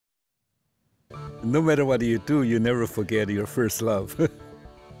No matter what you do, you never forget your first love.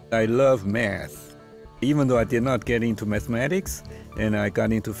 I love math. Even though I did not get into mathematics and I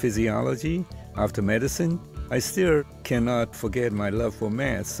got into physiology after medicine, I still cannot forget my love for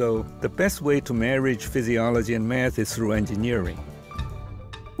math. So the best way to marry physiology and math is through engineering.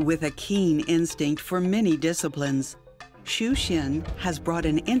 With a keen instinct for many disciplines, Chien has brought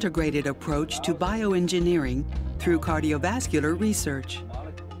an integrated approach to bioengineering through cardiovascular research.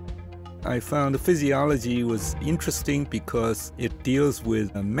 I found physiology was interesting because it deals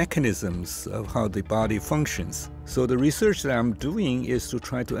with mechanisms of how the body functions. So the research that I'm doing is to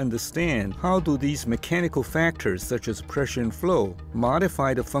try to understand how do these mechanical factors such as pressure and flow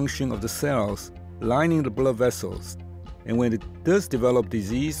modify the function of the cells lining the blood vessels. And when it does develop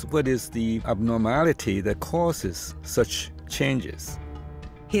disease, what is the abnormality that causes such changes?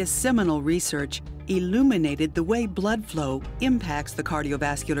 His seminal research illuminated the way blood flow impacts the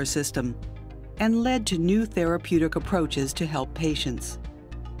cardiovascular system and led to new therapeutic approaches to help patients.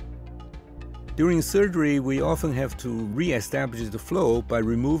 During surgery, we often have to re-establish the flow by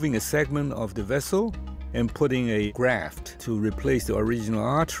removing a segment of the vessel and putting a graft to replace the original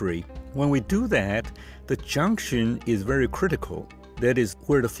artery. When we do that, the junction is very critical. That is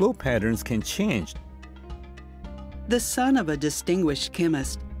where the flow patterns can change. The son of a distinguished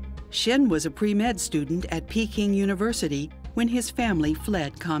chemist, Chien was a pre-med student at Peking University when his family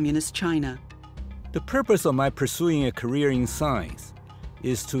fled communist China. The purpose of my pursuing a career in science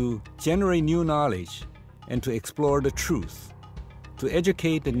is to generate new knowledge and to explore the truth, to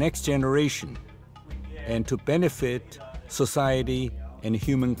educate the next generation, and to benefit society and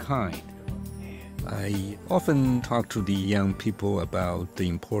humankind. I often talk to the young people about the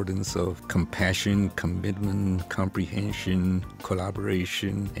importance of compassion, commitment, comprehension,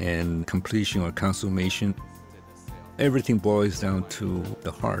 collaboration, and completion or consummation. Everything boils down to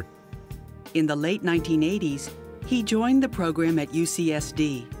the heart. In the late 1980s, he joined the program at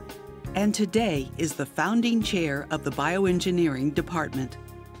UCSD, and today is the founding chair of the bioengineering department.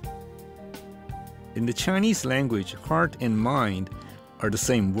 In the Chinese language, heart and mind are the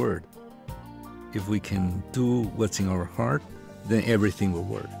same word. If we can do what's in our heart, then everything will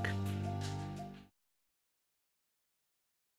work.